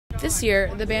This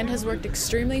year, the band has worked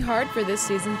extremely hard for this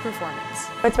season's performance.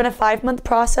 It's been a 5-month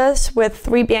process with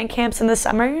 3 band camps in the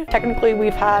summer. Technically,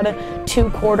 we've had 2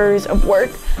 quarters of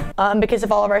work because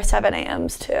of all of our 7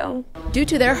 a.m.s too. Due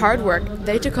to their hard work,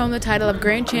 they took home the title of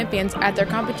Grand Champions at their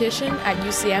competition at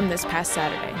UCM this past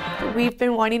Saturday. We've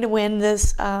been wanting to win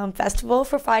this festival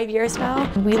for 5 years now.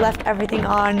 We left everything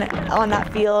on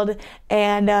that field,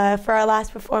 and for our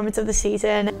last performance of the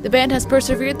season. The band has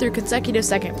persevered through consecutive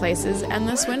second places, and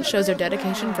this win shows their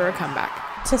dedication for a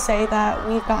comeback. To say that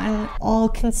we've gotten all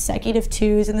consecutive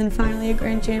 2s and then finally a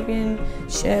grand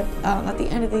championship at the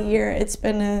end of the year, it's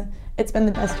been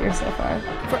the best year so far.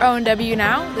 For ONW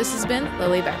Now, this has been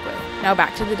Lily Beckwith. Now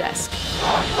back to the desk.